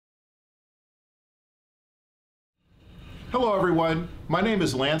Hello everyone, my name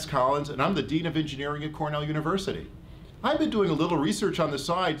is Lance Collins and I'm the Dean of Engineering at Cornell University. I've been doing a little research on the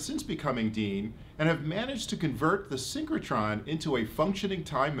side since becoming Dean and have managed to convert the synchrotron into a functioning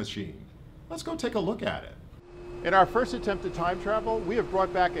time machine. Let's go take a look at it. In our first attempt at time travel, we have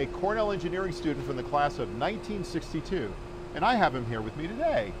brought back a Cornell engineering student from the class of 1962, and I have him here with me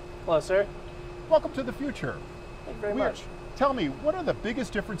today. Hello, sir. Welcome to the future. Thank you very much. Tell me, what are the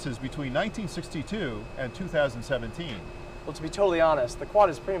biggest differences between 1962 and 2017? Well, to be totally honest, the quad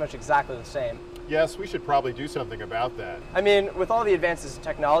is pretty much exactly the same. Yes, we should probably do something about that. I mean, with all the advances in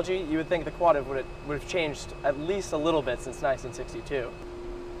technology, you would think the quad would have changed at least a little bit since 1962.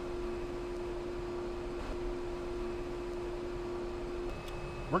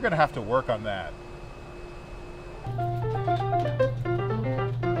 We're going to have to work on that.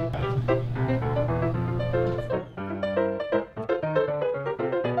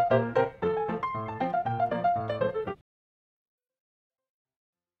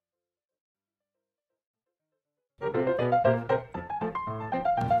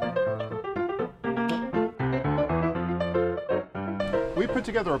 We put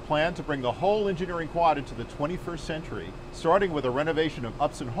together a plan to bring the whole engineering quad into the 21st century, starting with a renovation of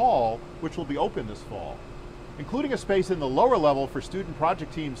Upson Hall, which will be open this fall, including a space in the lower level for student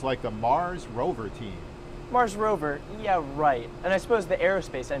project teams like the Mars Rover team. Mars Rover, yeah, right. And I suppose the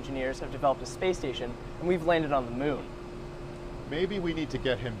aerospace engineers have developed a space station, and we've landed on the moon. Maybe we need to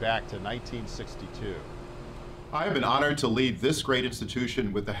get him back to 1962. I have been honored to lead this great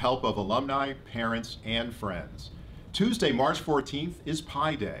institution with the help of alumni, parents, and friends. Tuesday, March 14th is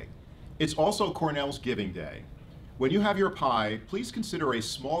Pi Day. It's also Cornell's Giving Day. When you have your pie, please consider a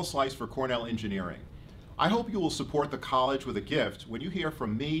small slice for Cornell Engineering. I hope you will support the college with a gift when you hear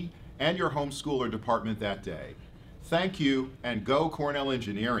from me and your homeschooler department that day. Thank you, and go Cornell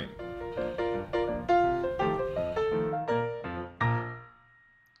Engineering.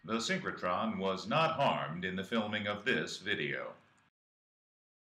 The synchrotron was not harmed in the filming of this video.